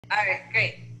All right,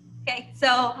 great. Okay, so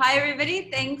hi everybody.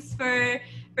 Thanks for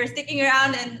sticking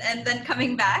around and then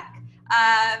coming back.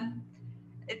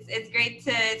 It's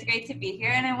great to be here,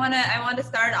 and I want to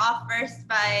start off first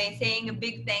by saying a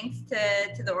big thanks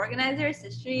to the organizers,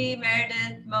 to Sri,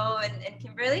 Meredith, Mo, and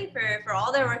Kimberly for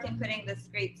all their work in putting this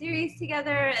great series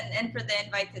together and for the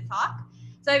invite to talk.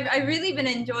 So I've really been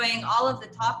enjoying all of the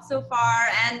talks so far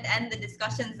and the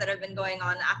discussions that have been going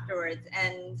on afterwards.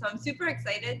 And so I'm super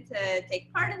excited to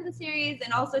take part in the series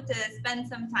and also to spend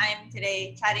some time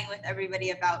today chatting with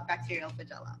everybody about bacterial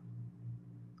flagella.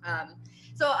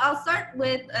 So I'll start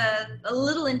with a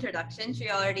little introduction.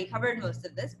 She already covered most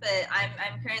of this, but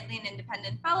I'm currently an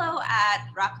independent fellow at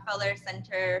Rockefeller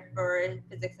Center for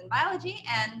Physics and Biology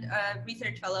and a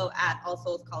research fellow at All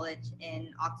Souls College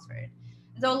in Oxford.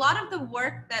 So a lot of the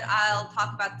work that I'll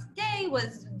talk about today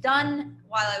was done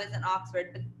while I was in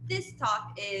Oxford, but this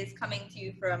talk is coming to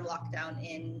you from lockdown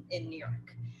in New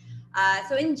York.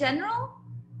 So in general,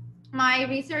 my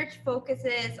research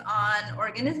focuses on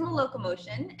organismal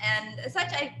locomotion, and as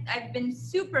such, I've been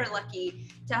super lucky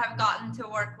to have gotten to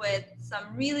work with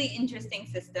some really interesting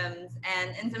systems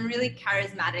and some really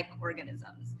charismatic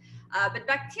organisms. But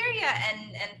bacteria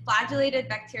and flagellated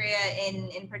bacteria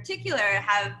in particular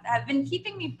have been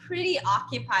keeping me pretty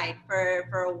occupied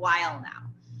for a while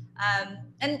now.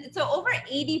 And so over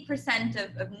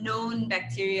 80% of known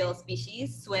bacterial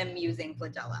species swim using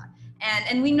flagella.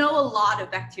 And we know a lot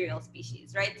of bacterial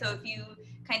species, right? So if you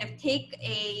kind of take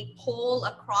a poll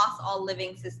across all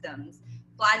living systems,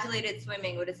 flagellated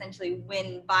swimming would essentially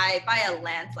win by a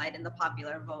landslide in the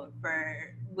popular vote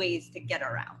for ways to get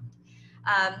around.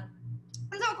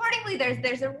 And so accordingly,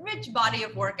 there's a rich body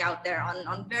of work out there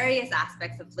on various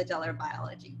aspects of flagellar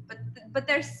biology, but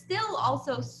there's still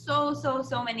also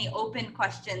so many open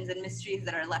questions and mysteries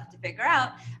that are left to figure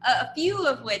out, a few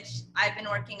of which I've been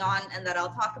working on and that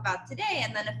I'll talk about today,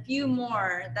 and then a few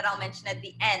more that I'll mention at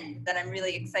the end that I'm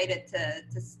really excited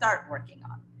to start working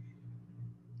on.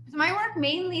 So my work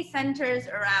mainly centers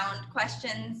around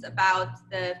questions about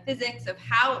the physics of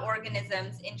how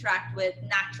organisms interact with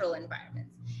natural environments.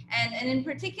 And in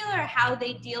particular, how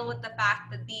they deal with the fact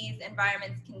that these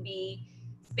environments can be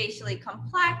spatially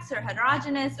complex or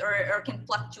heterogeneous or can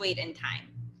fluctuate in time.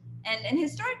 And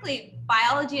historically,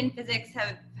 biology and physics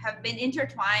have been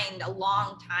intertwined a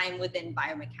long time within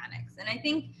biomechanics. And I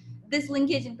think this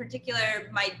linkage in particular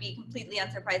might be completely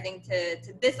unsurprising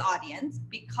to this audience,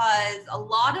 because a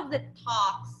lot of the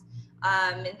talks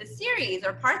in the series,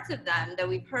 or parts of them that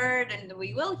we've heard and that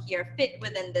we will hear, fit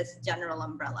within this general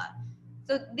umbrella.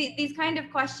 So these kind of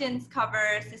questions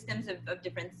cover systems of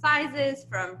different sizes,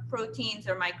 from proteins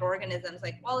or microorganisms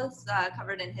like Wallace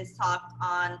covered in his talk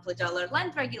on flagellar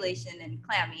length regulation in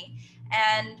clammy,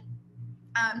 and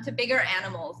to bigger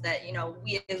animals that, you know,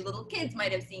 we as little kids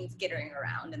might have seen skittering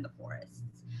around in the forests.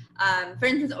 For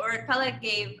instance, Ulrich Pellet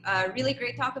gave a really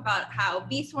great talk about how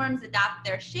bee swarms adapt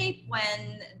their shape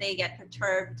when they get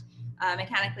perturbed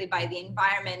mechanically by the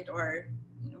environment or,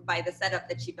 you know, by the setup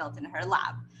that she built in her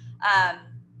lab.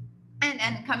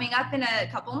 And coming up in a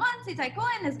couple months, Itai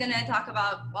Cohen is going to talk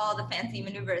about all the fancy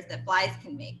maneuvers that flies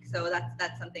can make. So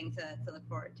that's something to look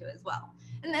forward to as well.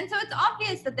 And then so it's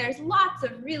obvious that there's lots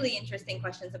of really interesting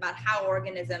questions about how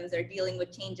organisms are dealing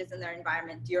with changes in their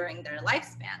environment during their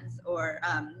lifespans, or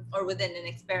within an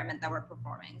experiment that we're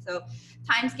performing. So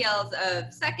timescales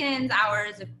of seconds,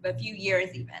 hours, a few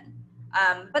years even.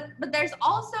 But there's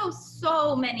also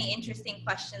so many interesting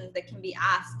questions that can be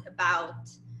asked about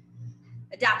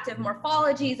adaptive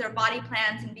morphologies or body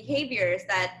plans and behaviors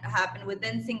that happen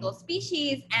within single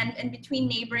species and between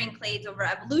neighboring clades over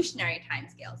evolutionary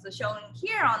timescales. So shown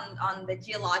here on the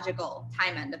geological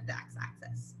time end of the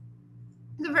x-axis.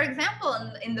 So for example,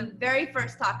 in the very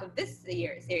first talk of this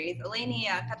year's series, Eleni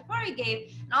Katapari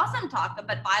gave an awesome talk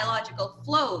about biological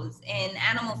flows in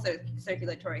animal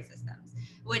circulatory systems,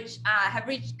 which have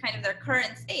reached kind of their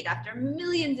current state after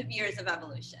millions of years of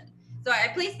evolution. So I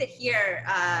placed it here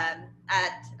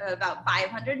at about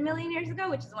 500 million years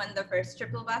ago, which is when the first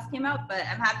triple bus came out, but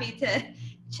I'm happy to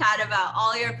chat about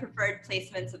all your preferred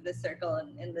placements of this circle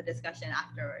in the discussion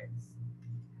afterwards.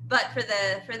 But for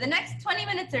the next 20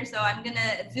 minutes or so, I'm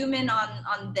gonna zoom in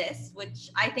on this, which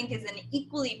I think is an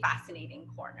equally fascinating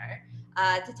corner,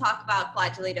 to talk about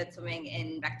flagellated swimming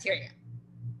in bacteria.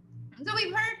 So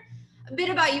we've heard a bit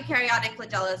about eukaryotic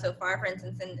flagella so far, for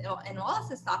instance, in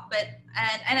Wallace's talk,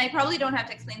 and I probably don't have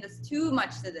to explain this too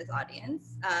much to this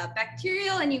audience.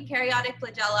 Bacterial and eukaryotic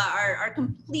flagella are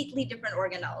completely different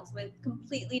organelles with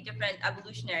completely different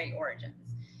evolutionary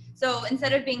origins. So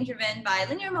instead of being driven by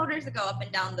linear motors that go up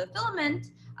and down the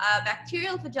filament,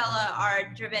 Bacterial flagella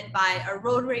are driven by a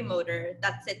rotary motor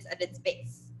that sits at its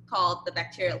base, called the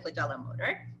bacterial flagella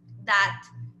motor, that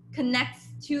connects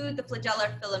to the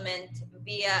flagellar filament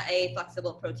via a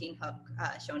flexible protein hook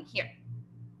shown here.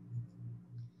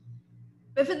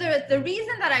 But for the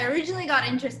reason that I originally got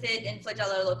interested in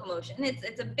flagellar locomotion,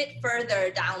 it's a bit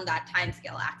further down that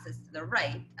timescale axis to the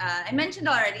right. I mentioned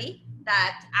already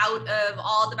that out of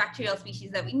all the bacterial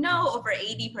species that we know, over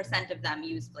 80% of them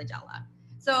use flagella.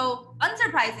 So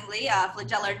unsurprisingly,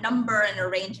 flagellar number and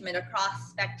arrangement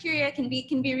across bacteria can be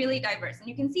really diverse. And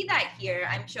you can see that here.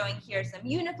 I'm showing here some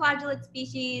uniflagellate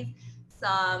species,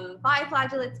 some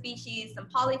biflagellate species, some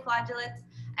polyflagellates.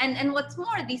 And what's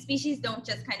more, these species don't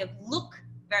just kind of look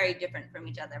very different from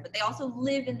each other, but they also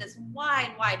live in this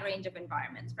wide range of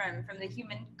environments, from the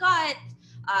human gut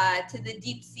to the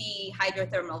deep sea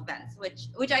hydrothermal vents,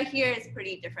 which I hear is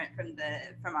pretty different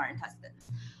from our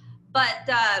intestines. But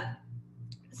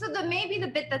so maybe the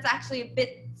bit that's actually a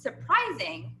bit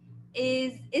surprising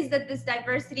is that this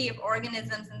diversity of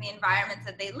organisms and the environments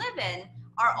that they live in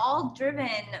are all driven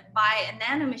by a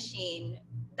nanomachine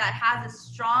that has a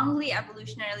strongly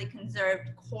evolutionarily conserved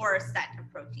core set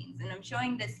of proteins. And I'm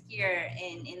showing this here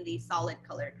in these solid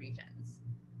colored regions.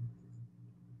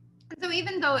 So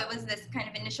even though it was this kind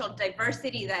of initial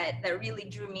diversity that really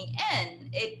drew me in,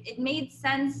 it made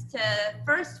sense to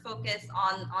first focus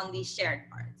on these shared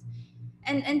parts.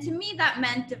 And to me, that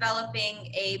meant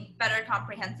developing a better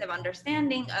comprehensive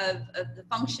understanding of the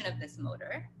function of this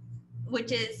motor,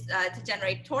 which is to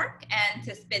generate torque and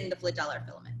to spin the flagellar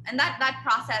filament. And that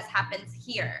process happens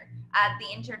here at the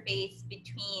interface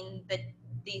between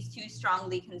these two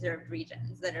strongly conserved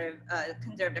regions that are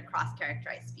conserved across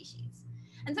characterized species.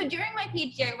 And so during my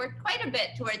PhD, I worked quite a bit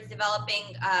towards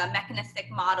developing a mechanistic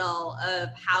model of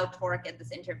how torque at this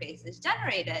interface is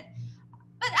generated.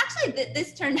 But actually,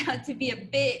 this turned out to be a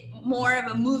bit more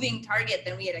of a moving target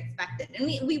than we had expected. And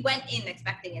we went in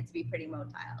expecting it to be pretty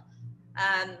motile.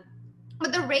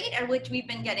 But the rate at which we've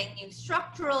been getting new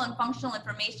structural and functional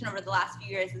information over the last few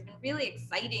years has been really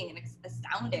exciting and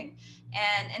astounding.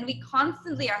 And we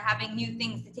constantly are having new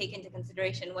things to take into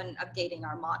consideration when updating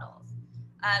our models.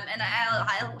 And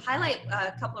I'll highlight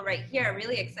a couple right here.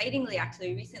 Really excitingly,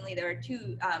 actually, recently there were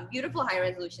two beautiful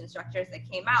high-resolution structures that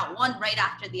came out, one right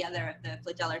after the other of the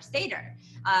flagellar stator,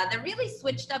 that really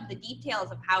switched up the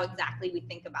details of how exactly we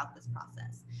think about this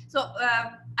process. So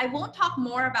I won't talk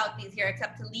more about these here,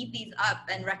 except to leave these up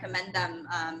and recommend them,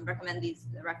 recommend these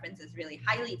references really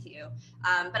highly to you.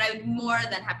 But I would be more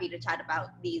than happy to chat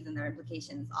about these and their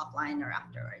implications offline or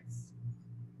afterwards.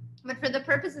 But for the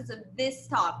purposes of this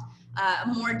talk, a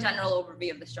more general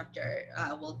overview of the structure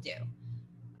will do.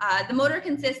 The motor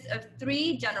consists of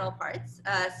three general parts: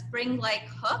 a spring-like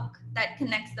hook that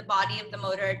connects the body of the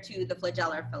motor to the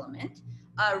flagellar filament,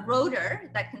 a rotor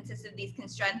that consists of these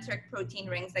concentric protein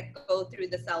rings that go through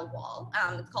the cell wall.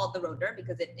 It's called the rotor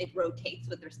because it rotates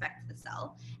with respect to the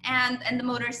cell, and the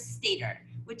motor stator,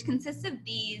 which consists of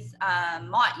these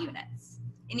MOT units.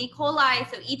 In E. coli,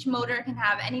 so each motor can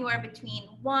have anywhere between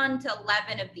 1 to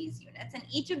 11 of these units, and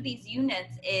each of these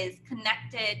units is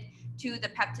connected to the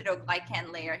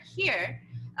peptidoglycan layer here,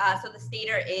 so the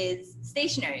stator is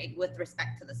stationary with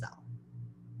respect to the cell.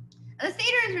 And the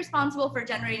stator is responsible for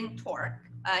generating torque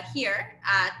here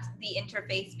at the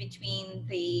interface between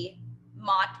the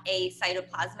MOT-A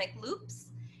cytoplasmic loops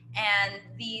and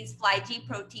these Fly-G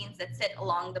proteins that sit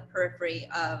along the periphery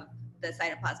of the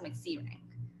cytoplasmic C ring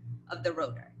of the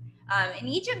rotor. In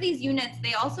each of these units,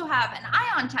 they also have an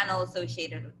ion channel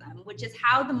associated with them, which is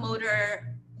how the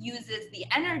motor uses the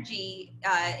energy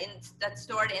that's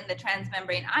stored in the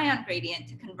transmembrane ion gradient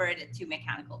to convert it to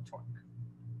mechanical torque.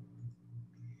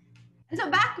 And so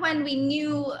back when we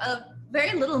knew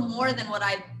very little more than what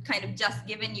I've kind of just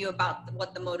given you about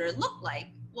what the motor looked like,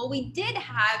 what we did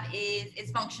have is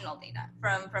functional data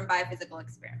from biophysical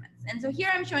experiments. And so here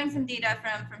I'm showing some data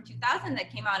from 2000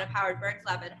 that came out of Howard Berg's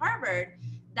lab at Harvard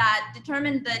that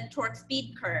determined the torque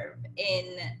speed curve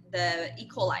in the E.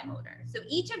 coli motor. So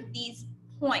each of these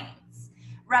points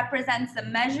represents a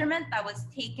measurement that was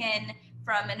taken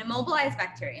from an immobilized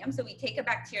bacterium. So we take a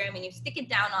bacterium and you stick it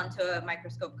down onto a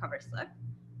microscope cover slip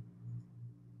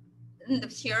and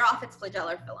shear off its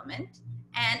flagellar filament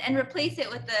and replace it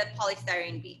with a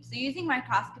polystyrene bead. So using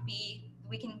microscopy,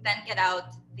 we can then get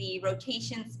out the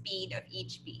rotation speed of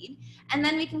each bead, and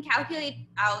then we can calculate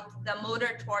out the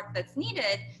motor torque that's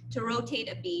needed to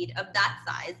rotate a bead of that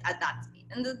size at that speed.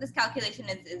 And this calculation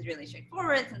is really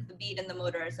straightforward since the bead and the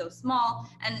motor are so small,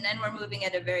 and we're moving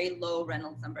at a very low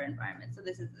Reynolds number environment. So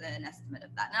this is an estimate of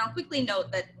that. And I'll quickly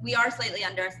note that we are slightly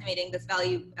underestimating this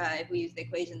value if we use the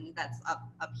equation that's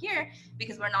up here,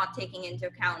 because we're not taking into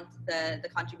account the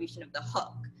contribution of the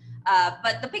hook.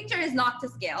 But the picture is not to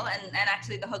scale, and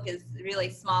actually the hook is really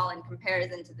small in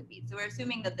comparison to the bead. So we're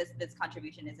assuming that this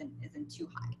contribution isn't too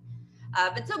high.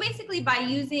 But so basically, by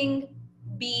using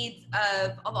beads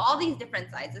of all these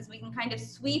different sizes, we can kind of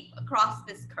sweep across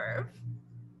this curve.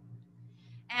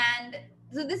 And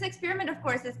so this experiment, of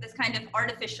course, is this kind of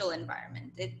artificial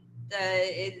environment.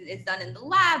 It's done in the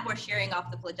lab. We're shearing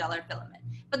off the flagellar filament.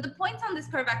 But the points on this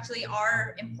curve actually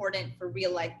are important for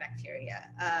real life bacteria.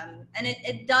 And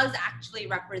it does actually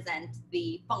represent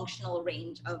the functional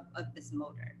range of this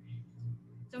motor.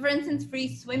 So for instance,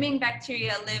 free swimming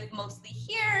bacteria live mostly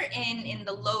here in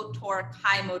the low torque,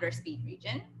 high motor speed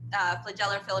region.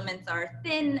 Flagellar filaments are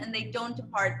thin and they don't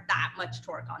impart that much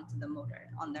torque onto the motor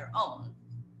on their own.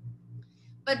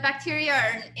 But bacteria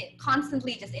are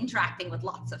constantly just interacting with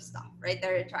lots of stuff, right?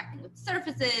 They're interacting with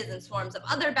surfaces and swarms of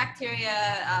other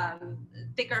bacteria,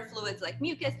 thicker fluids like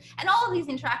mucus, and all of these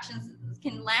interactions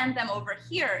can land them over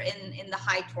here in the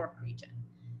high torque region.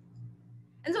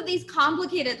 And so these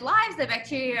complicated lives that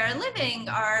bacteria are living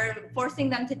are forcing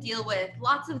them to deal with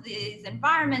lots of these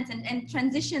environments and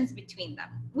transitions between them,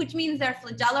 which means their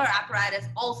flagellar apparatus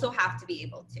also have to be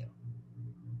able to.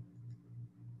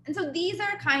 And so these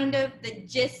are kind of the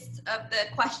gist of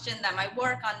the question that my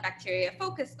work on bacteria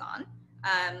focused on,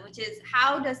 which is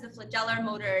how does the flagellar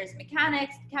motor's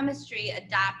mechanics, chemistry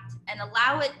adapt and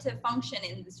allow it to function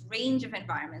in this range of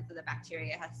environments that the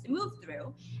bacteria has to move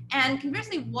through? And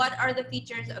conversely, what are the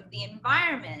features of the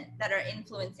environment that are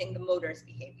influencing the motor's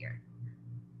behavior?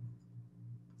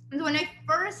 And so when I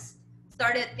first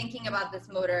started thinking about this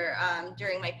motor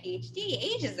during my PhD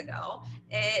ages ago,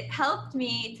 it helped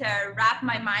me to wrap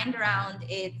my mind around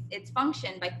its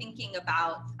function by thinking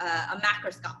about a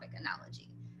macroscopic analogy.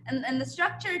 And the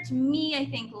structure, to me, I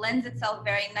think, lends itself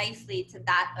very nicely to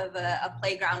that of a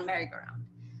playground merry-go-round.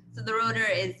 So the rotor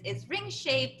is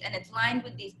ring-shaped and it's lined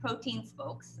with these protein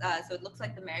spokes, so it looks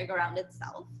like the merry-go-round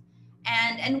itself.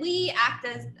 And we act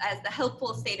as the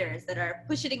helpful stators that are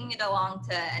pushing it along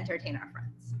to entertain our friends.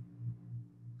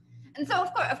 And so,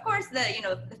 of course, the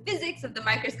physics of the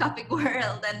microscopic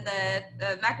world and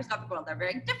the macroscopic world are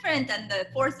very different, and the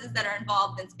forces that are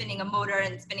involved in spinning a motor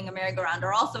and spinning a merry-go-round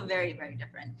are also very, very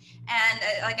different. And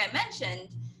like I mentioned,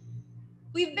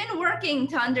 we've been working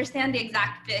to understand the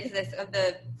exact physics of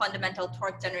the fundamental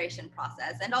torque generation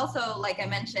process. And also, like I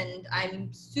mentioned,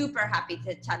 I'm super happy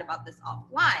to chat about this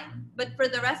offline. But for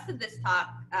the rest of this talk,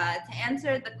 to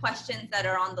answer the questions that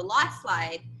are on the last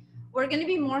slide, we're going to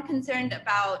be more concerned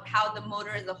about how the motor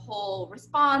as a whole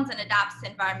responds and adapts to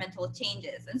environmental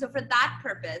changes. And so for that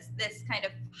purpose, this kind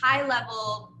of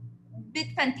high-level, bit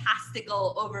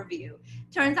fantastical overview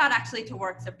turns out actually to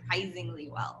work surprisingly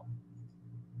well.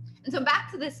 And so back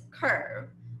to this curve,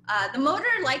 the motor,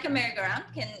 like a merry-go-round,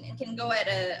 can go at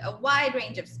a wide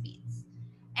range of speeds.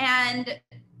 And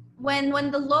when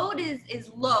the load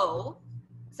is low,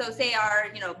 so say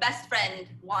our best friend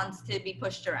wants to be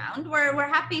pushed around, we're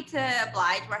happy to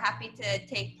oblige, we're happy to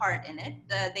take part in it.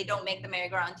 They don't make the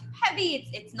merry-go-round too heavy,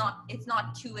 it's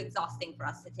not too exhausting for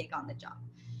us to take on the job.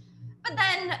 But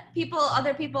then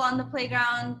other people on the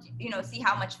playground, see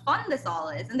how much fun this all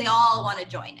is, and they all want to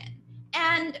join in.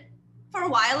 And for a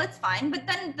while it's fine, but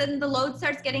then the load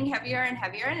starts getting heavier and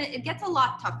heavier, and it gets a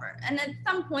lot tougher. And at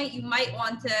some point you might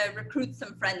want to recruit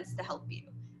some friends to help you.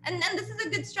 And this is a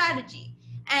good strategy.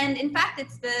 And in fact,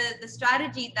 it's the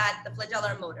strategy that the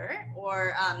flagellar motor,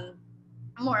 or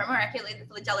more accurately, the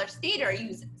flagellar stator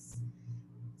uses.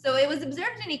 So it was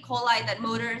observed in E. coli that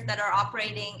motors that are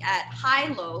operating at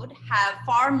high load have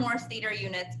far more stator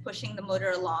units pushing the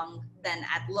motor along than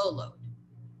at low load.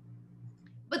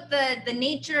 But the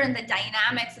nature and the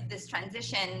dynamics of this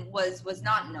transition was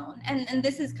not known. And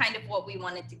this is kind of what we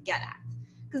wanted to get at.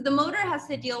 Because the motor has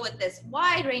to deal with this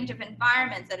wide range of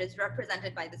environments that is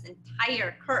represented by this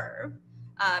entire curve,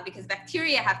 because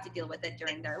bacteria have to deal with it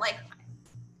during their lifetime.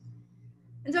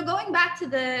 And so going back to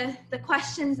the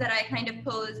questions that I kind of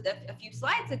posed a few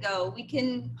slides ago, we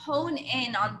can hone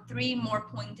in on three more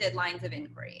pointed lines of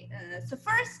inquiry. So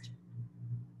first,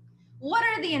 what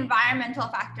are the environmental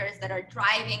factors that are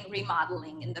driving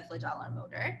remodeling in the flagellar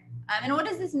motor? And what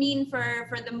does this mean for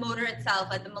the motor itself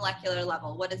at the molecular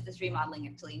level? What does this remodeling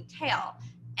actually entail?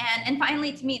 And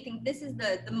finally, to me, I think this is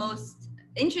the most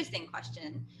interesting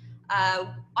question.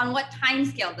 on what time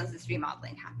scale does this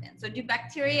remodeling happen? So do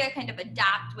bacteria kind of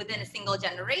adapt within a single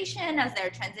generation as they're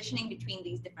transitioning between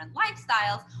these different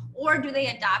lifestyles, or do they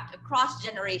adapt across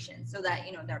generations so that,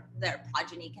 you know, their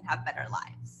progeny can have better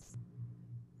lives?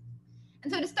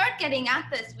 And so to start getting at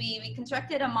this, we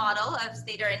constructed a model of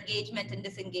stator engagement and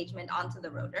disengagement onto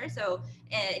the rotor. So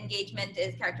engagement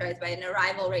is characterized by an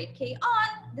arrival rate K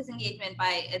on, disengagement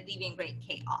by a leaving rate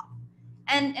K off.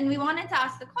 And we wanted to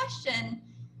ask the question,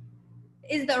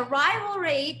 is the arrival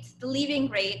rate, the leaving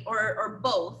rate, or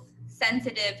both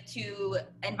sensitive to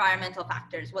environmental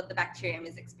factors, what the bacterium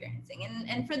is experiencing?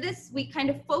 And for this, we kind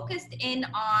of focused in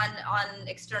on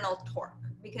external torque,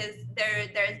 because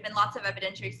there's been lots of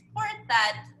evidentiary support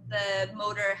that the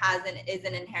motor is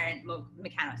an inherent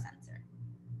mechanosensor.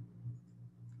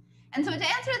 And so to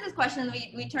answer this question,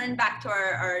 we turn back to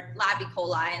our lab E.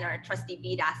 coli and our trusty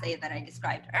bead assay that I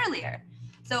described earlier.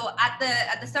 So at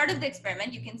the start of the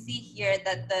experiment, you can see here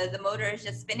that the motor is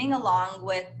just spinning along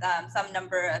with some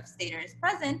number of stators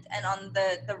present. And on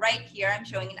the right here, I'm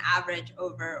showing an average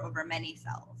over many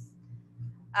cells.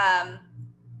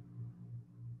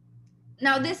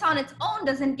 Now, this on its own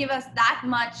doesn't give us that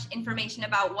much information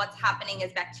about what's happening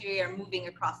as bacteria are moving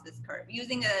across this curve.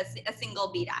 Using a single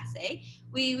bead assay,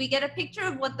 we get a picture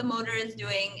of what the motor is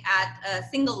doing at a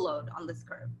single load on this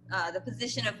curve, the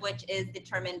position of which is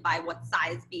determined by what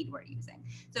size bead we're using.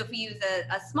 So if we use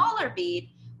a smaller bead,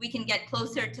 we can get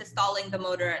closer to stalling the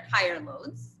motor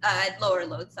at lower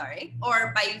loads,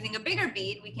 or by using a bigger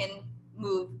bead, we can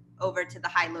move over to the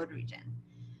high load region.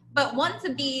 But once a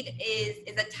bead is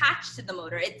attached to the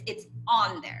motor, it's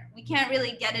on there. We can't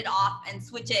really get it off and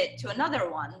switch it to another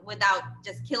one without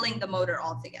just killing the motor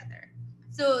altogether.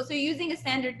 So using a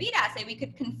standard bead assay, we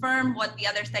could confirm what the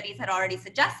other studies had already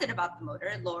suggested about the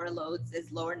motor. Lower loads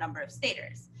is lower number of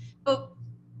stators. But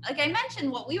like I mentioned,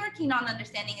 what we were keen on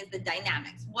understanding is the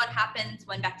dynamics. What happens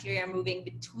when bacteria are moving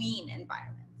between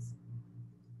environments?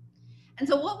 And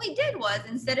so what we did was,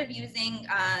 instead of using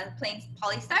plain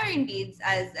polystyrene beads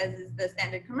as is the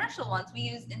standard commercial ones, we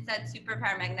used instead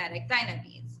superparamagnetic dyna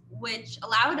beads, which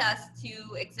allowed us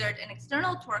to exert an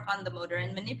external torque on the motor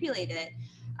and manipulate it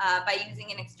by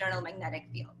using an external magnetic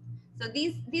field. So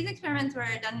these experiments were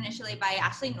done initially by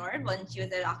Ashley Nord when she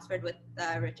was at Oxford with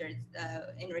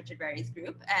in Richard Berry's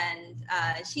group, and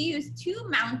she used two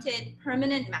mounted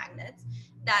permanent magnets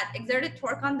that exerted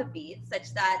torque on the beads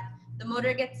such that the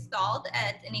motor gets stalled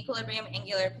at an equilibrium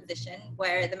angular position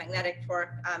where the magnetic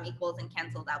torque equals and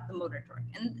cancels out the motor torque.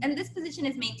 And this position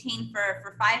is maintained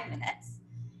for 5 minutes,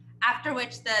 after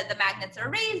which the magnets are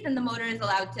raised and the motor is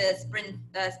allowed to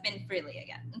spin freely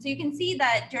again. And so you can see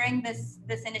that during this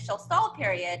initial stall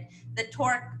period, the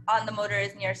torque on the motor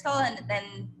is near stall, and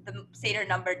then the stator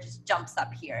number just jumps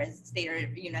up here as stator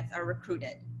units are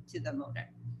recruited to the motor.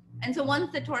 And so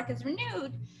once the torque is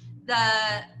renewed,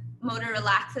 the motor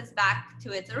relaxes back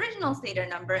to its original stator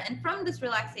number, and from this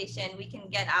relaxation we can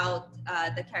get out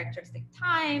the characteristic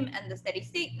time and the steady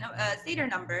state stator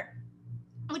number,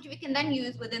 which we can then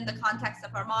use within the context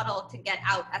of our model to get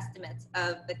out estimates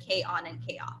of the K on and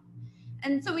K off.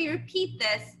 And so we repeat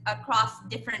this across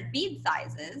different bead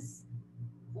sizes,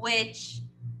 which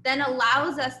then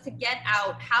allows us to get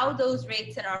out how those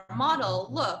rates in our model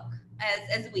look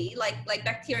as we, like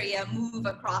bacteria, move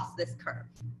across this curve.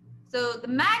 So the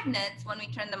magnets, when we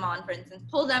turn them on, for instance,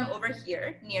 pull them over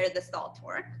here near the stall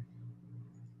torque.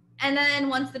 And then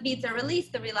once the beads are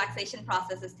released, the relaxation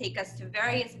processes take us to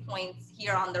various points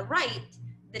here on the right,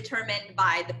 determined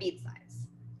by the bead size.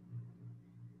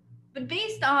 But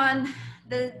based on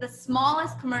the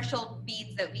smallest commercial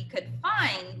beads that we could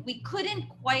find, we couldn't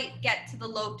quite get to the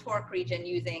low torque region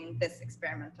using this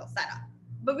experimental setup.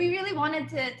 But we really wanted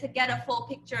to get a full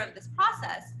picture of this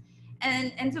process.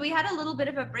 And so we had a little bit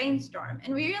of a brainstorm,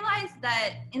 and we realized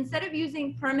that instead of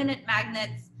using permanent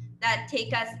magnets that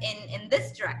take us in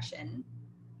this direction,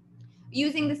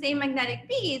 using the same magnetic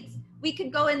beads, we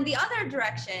could go in the other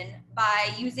direction by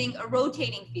using a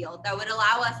rotating field that would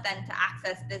allow us then to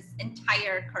access this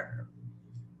entire curve,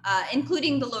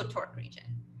 including the low torque region.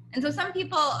 And so some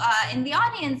people in the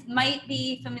audience might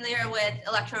be familiar with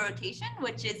electrorotation,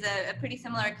 which is a pretty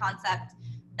similar concept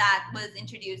that was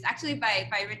introduced actually by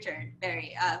Richard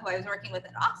Berry, who I was working with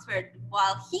at Oxford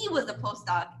while he was a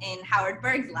postdoc in Howard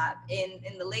Berg's lab in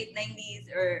the late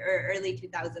 90s or early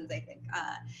 2000s, I think,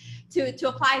 to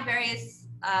apply various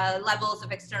levels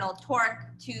of external torque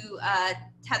to a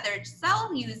tethered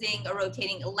cell using a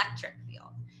rotating electric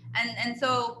field. And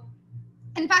so,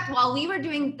 in fact, while we were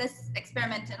doing this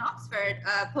experiment in Oxford,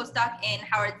 a current postdoc in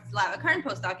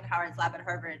Howard's lab at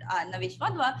Harvard, Navish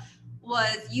Wadhwa,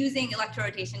 was using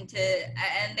electrorotation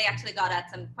and they actually got at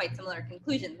some quite similar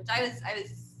conclusions, which I was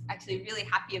actually really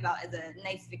happy about as a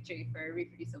nice victory for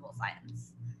reproducible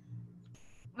science.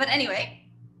 But anyway,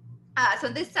 so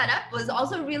this setup was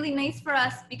also really nice for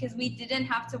us because we didn't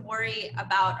have to worry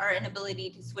about our inability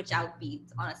to switch out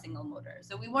beads on a single motor.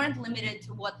 So we weren't limited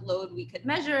to what load we could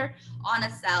measure on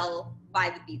a cell by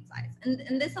the bead size.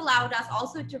 And this allowed us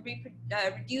also to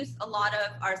reduce a lot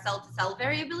of our cell-to-cell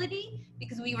variability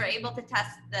because we were able to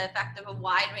test the effect of a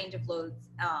wide range of loads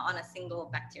on a single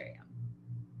bacterium.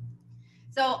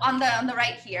 So on the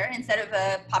right here, instead of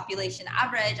a population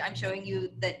average, I'm showing you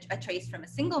a trace from a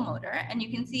single motor, and you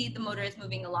can see the motor is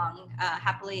moving along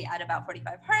happily at about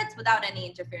 45 hertz without any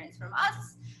interference from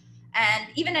us. And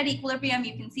even at equilibrium,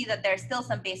 you can see that there's still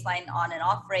some baseline on and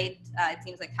off rate. It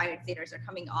seems like tired stators are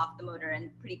coming off the motor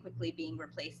and pretty quickly being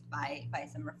replaced by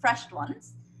some refreshed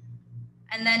ones.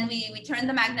 And then we turn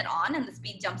the magnet on and the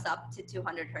speed jumps up to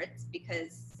 200 hertz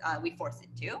because we force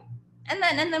it to. And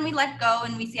then we let go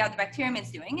and we see how the bacterium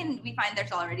is doing, and we find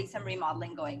there's already some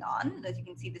remodeling going on. As you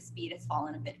can see, the speed has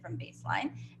fallen a bit from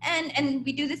baseline. And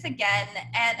we do this again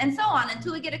and so on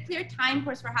until we get a clear time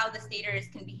course for how the stators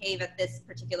can behave at this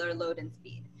particular load and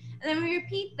speed. And then we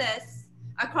repeat this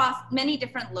across many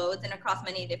different loads and across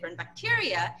many different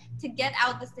bacteria to get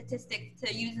out the statistics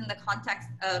to use in the context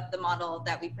of the model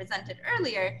that we presented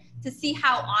earlier to see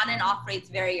how on and off rates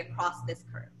vary across this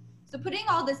curve. So putting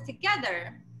all this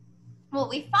together, what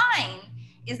we find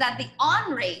is that the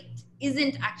on rate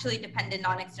isn't actually dependent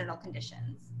on external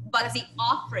conditions, but the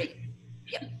off rate.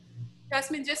 Yep.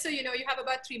 Jasmine, just so you know, you have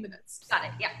about 3 minutes. Got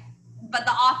it, yeah. But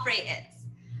the off rate is.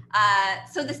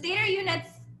 So the stator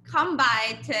units come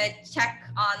by to check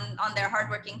on their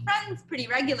hardworking friends pretty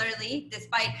regularly,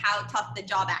 despite how tough the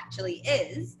job actually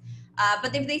is.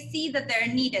 But if they see that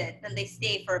they're needed, then they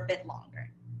stay for a bit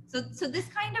longer. So this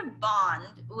kind of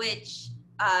bond, which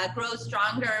grows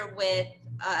stronger with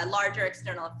a larger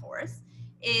external force,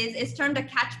 is termed a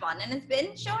catch bond, and it's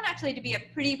been shown actually to be a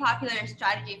pretty popular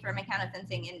strategy for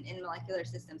mechanosensing in molecular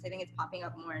systems. I think it's popping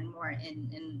up more and more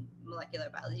in molecular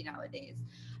biology nowadays.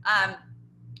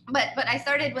 But I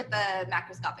started with the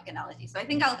macroscopic analogy, so I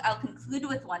think I'll conclude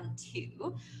with one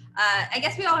too. I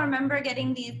guess we all remember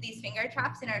getting these finger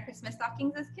traps in our Christmas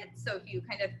stockings as kids. So if you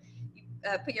kind of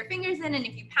put your fingers in, and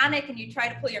if you panic and you try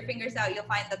to pull your fingers out, you'll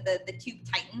find that the tube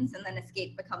tightens and then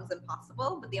escape becomes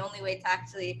impossible. But the only way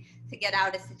to get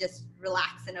out is to just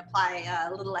relax and apply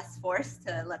a little less force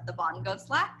to let the bond go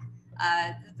slack.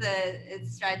 It's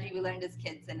a strategy we learned as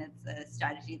kids, and it's a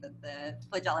strategy that the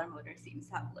flagellar motor seems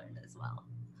to have learned as well.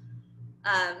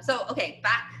 So okay,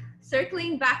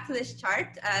 circling back to this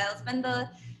chart, I'll spend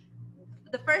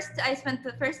I spent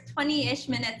the first 20-ish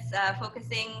minutes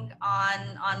focusing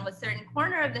on a certain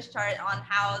corner of this chart on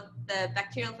how the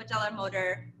bacterial flagellar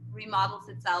motor remodels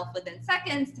itself within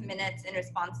seconds to minutes in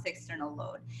response to external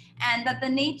load, and that the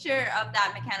nature of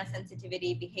that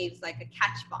mechanosensitivity behaves like a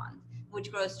catch bond, which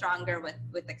grows stronger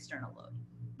with external load.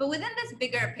 But within this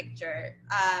bigger picture,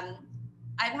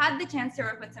 I've had the chance to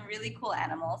work with some really cool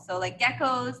animals. So like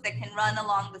geckos that can run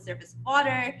along the surface of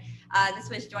water. This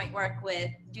was joint work with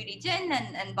Judy Jin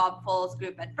and Bob Foll's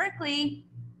group at Berkeley.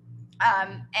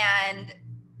 And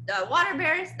the water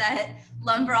bears that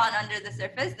lumber on under the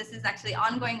surface. This is actually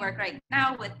ongoing work right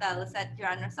now with Lisette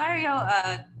Duran-Rosario,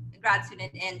 a grad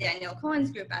student, and Daniel Cohen's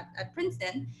group at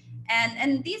Princeton.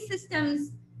 And these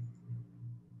systems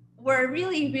were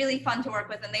really, really fun to work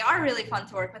with, and they are really fun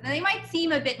to work with, and they might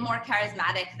seem a bit more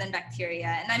charismatic than bacteria.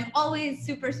 And I'm always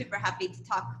super, super happy to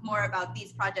talk more about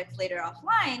these projects later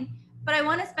offline, but I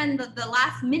want to spend the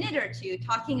last minute or two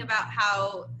talking about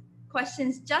how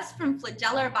questions just from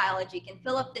flagellar biology can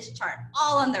fill up this chart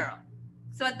all on their own.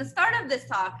 So at the start of this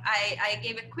talk, I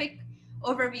gave a quick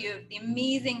overview of the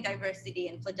amazing diversity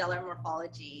in flagellar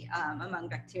morphology among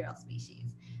bacterial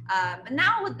species. But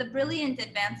now with the brilliant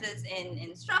advances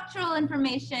in structural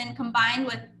information combined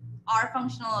with our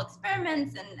functional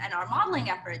experiments and our modeling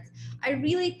efforts, I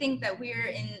really think that we're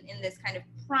in this kind of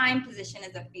prime position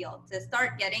as a field to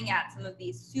start getting at some of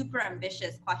these super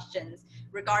ambitious questions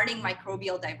regarding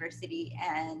microbial diversity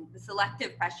and the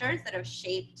selective pressures that have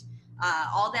shaped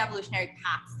all the evolutionary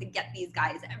paths to get these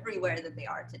guys everywhere that they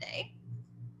are today.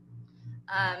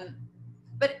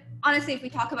 But honestly, if we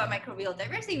talk about microbial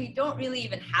diversity, we don't really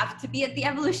even have to be at the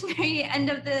evolutionary end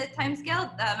of the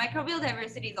timescale. Microbial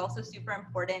diversity is also super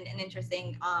important and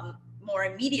interesting more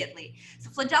immediately. So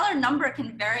flagellar number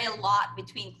can vary a lot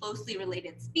between closely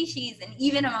related species and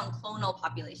even among clonal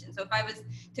populations. So if I was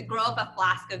to grow up a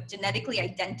flask of genetically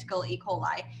identical E.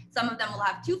 coli, some of them will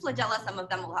have 2 flagella, some of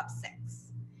them will have 6.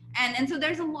 And so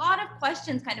there's a lot of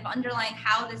questions kind of underlying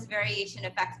how this variation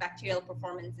affects bacterial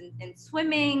performance in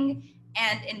swimming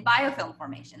and in biofilm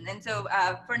formation. And so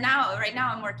right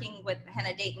now I'm working with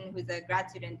Hannah Dayton, who's a grad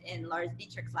student in Lars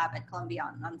Dietrich's lab at Columbia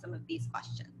on some of these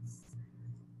questions.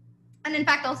 And in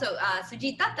fact, also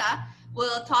Sujit Datta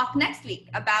will talk next week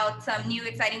about some new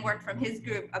exciting work from his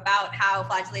group about how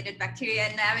flagellated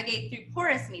bacteria navigate through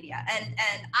porous media. And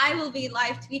I will be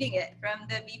live tweeting it from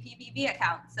the BPPB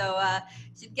account. So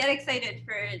should get excited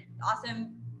for awesomeness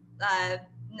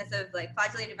of like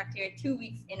flagellated bacteria 2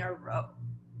 weeks in a row.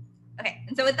 Okay,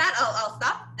 and so with that, I'll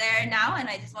stop there now, and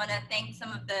I just want to thank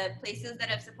some of the places that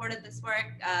have supported this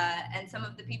work and some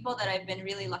of the people that I've been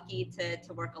really lucky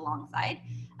to work alongside.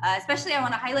 Especially I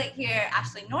want to highlight here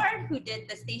Ashley Nord, who did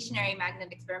the stationary magnet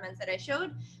experiments that I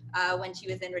showed when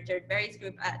she was in Richard Berry's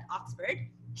group at Oxford.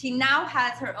 She now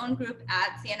has her own group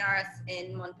at CNRS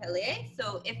in Montpellier.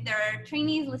 So if there are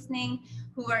trainees listening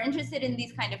who are interested in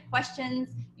these kind of questions,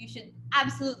 you should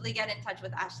absolutely get in touch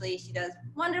with Ashley. She does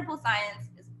wonderful science,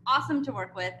 is awesome to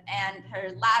work with, and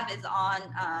her lab is on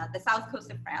the south coast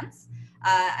of France.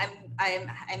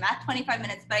 I'm at 25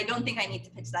 minutes, but I don't think I need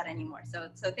to pitch that anymore. So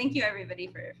thank you everybody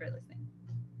for listening.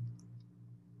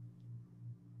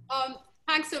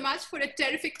 Thanks so much for a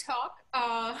terrific talk.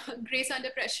 Grace under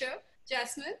pressure,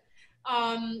 Jasmine.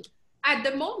 At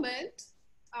the moment,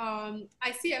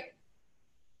 I see a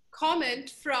comment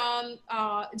from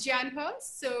Jianhe.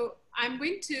 So I'm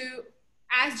going to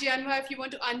ask Jianhe if you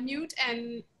want to unmute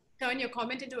and turn your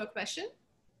comment into a question.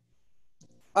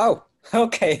 Oh,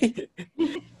 okay.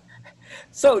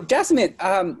 So Jasmine,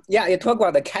 yeah, you talk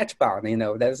about the catch bond, you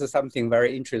know, that's something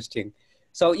very interesting.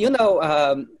 So, you know,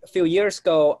 a few years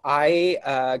ago,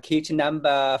 I, Keith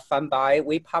number Fanbai,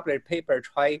 we published a paper,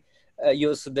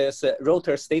 use this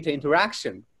rotor state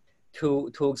interaction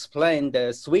to explain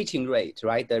the switching rate,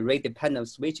 right? The rate dependent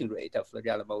switching rate of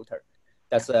flagella motor.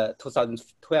 That's a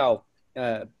 2012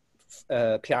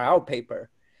 PRL paper.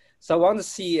 So I want to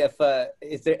see if,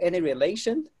 is there any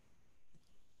relation?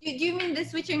 Do you mean the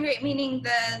switching rate, meaning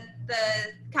the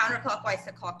counterclockwise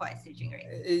to clockwise switching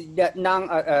rate? Yeah,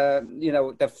 you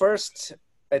know, the first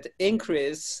it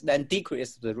increase, then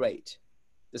decrease the rate,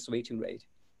 the switching rate.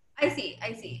 I see.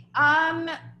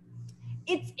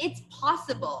 It's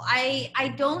possible.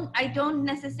 I don't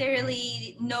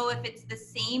necessarily know if it's the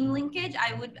same linkage.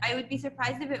 I would be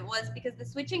surprised if it was, because the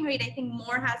switching rate I think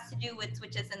more has to do with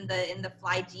switches in the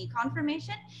Fly-G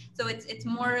conformation. So it's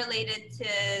more related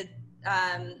to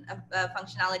a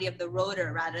functionality of the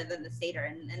rotor rather than the stator.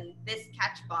 And this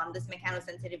catch bond, this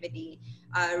mechanosensitivity,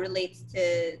 relates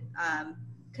to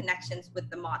connections with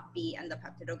the MOT-B and the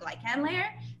peptidoglycan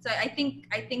layer. So I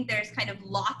think there's kind of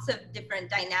lots of different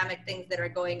dynamic things that are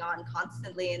going on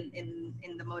constantly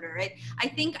in the motor, right? I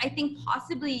think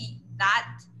possibly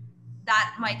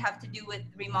that might have to do with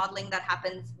remodeling that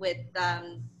happens with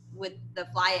the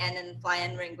fly end and fly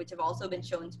end ring, which have also been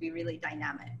shown to be really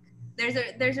dynamic.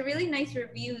 There's a really nice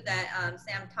review that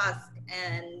Sam Tusk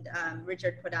and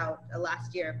Richard put out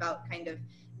last year about kind of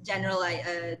general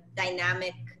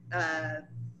dynamic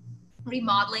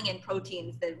remodeling in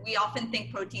proteins, that we often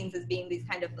think proteins as being these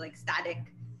kind of like static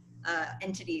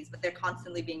entities, but they're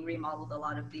constantly being remodeled, a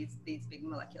lot of these big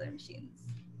molecular machines.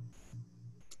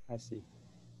 I see.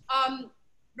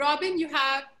 Robin, you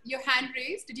have your hand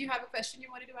raised. Did you have a question you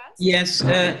wanted to ask? Yes,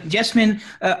 Jasmine,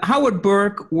 Howard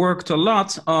Burke worked a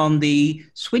lot on the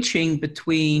switching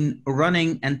between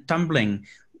running and tumbling,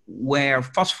 where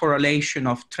phosphorylation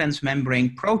of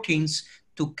transmembrane proteins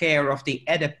took care of the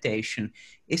adaptation.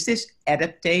 Is this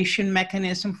adaptation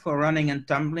mechanism for running and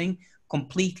tumbling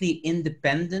completely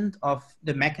independent of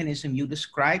the mechanism you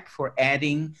described for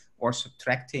adding or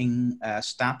subtracting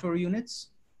stator units?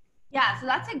 Yeah, so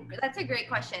that's a great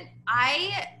question.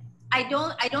 I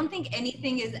don't think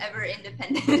anything is ever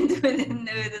independent within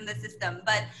the system,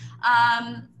 but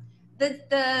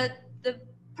the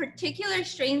particular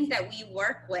strains that we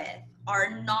work with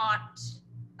are not.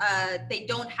 They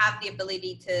don't have the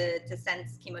ability to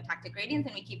sense chemotactic gradients,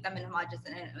 and we keep them in homogeneous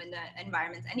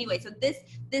environments anyway. So this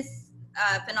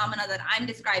phenomena that I'm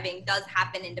describing does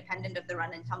happen independent of the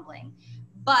run and tumbling,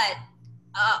 but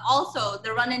also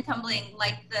the run and tumbling,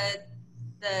 like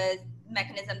the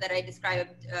mechanism that I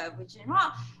described, which in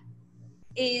raw,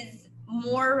 is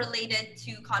more related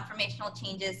to conformational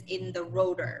changes in the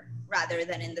rotor rather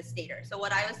than in the stator. So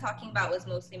what I was talking about was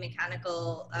mostly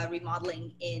mechanical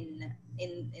remodeling in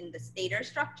the stator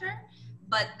structure,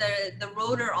 but the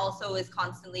rotor also is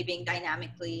constantly being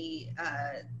dynamically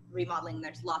remodeling.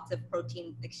 There's lots of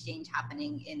protein exchange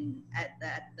happening at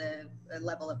the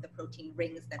level of the protein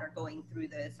rings that are going through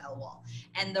the cell wall.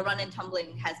 And the run and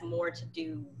tumbling has more to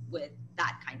do with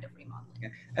that kind of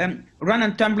remodeling. Yeah. Run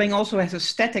and tumbling also has a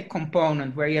static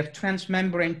component where you have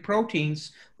transmembrane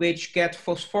proteins which get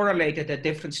phosphorylated at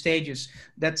different stages.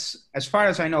 That's, as far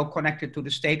as I know, connected to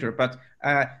the stator, but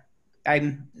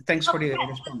thanks for the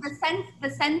response. The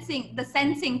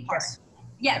sensing part. Yes.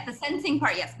 Yeah, the sensing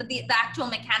part, yes, but the actual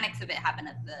mechanics of it happen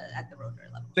at the rotor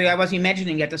level. So I was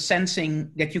imagining that the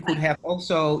sensing, that you could have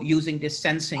also using this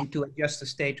sensing to adjust the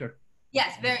stator.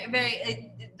 Yes, that's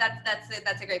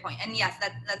a great point. And yes,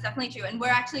 that's definitely true. And we're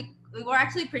actually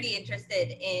pretty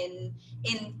interested in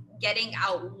getting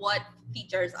out what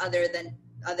features other than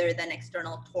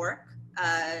external torque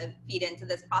feed into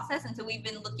this process. And so we've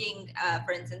been looking,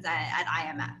 for instance, at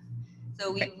IMF. So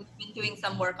we've been doing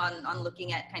some work on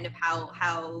looking at kind of how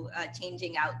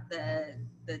changing out the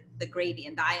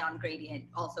gradient, the ion gradient,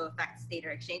 also affects stator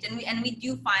exchange, and we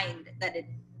do find that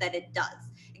it does.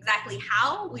 Exactly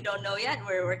how, we don't know yet.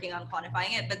 We're working on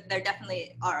quantifying it, but there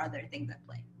definitely are other things at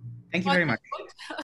play. Thank you very much.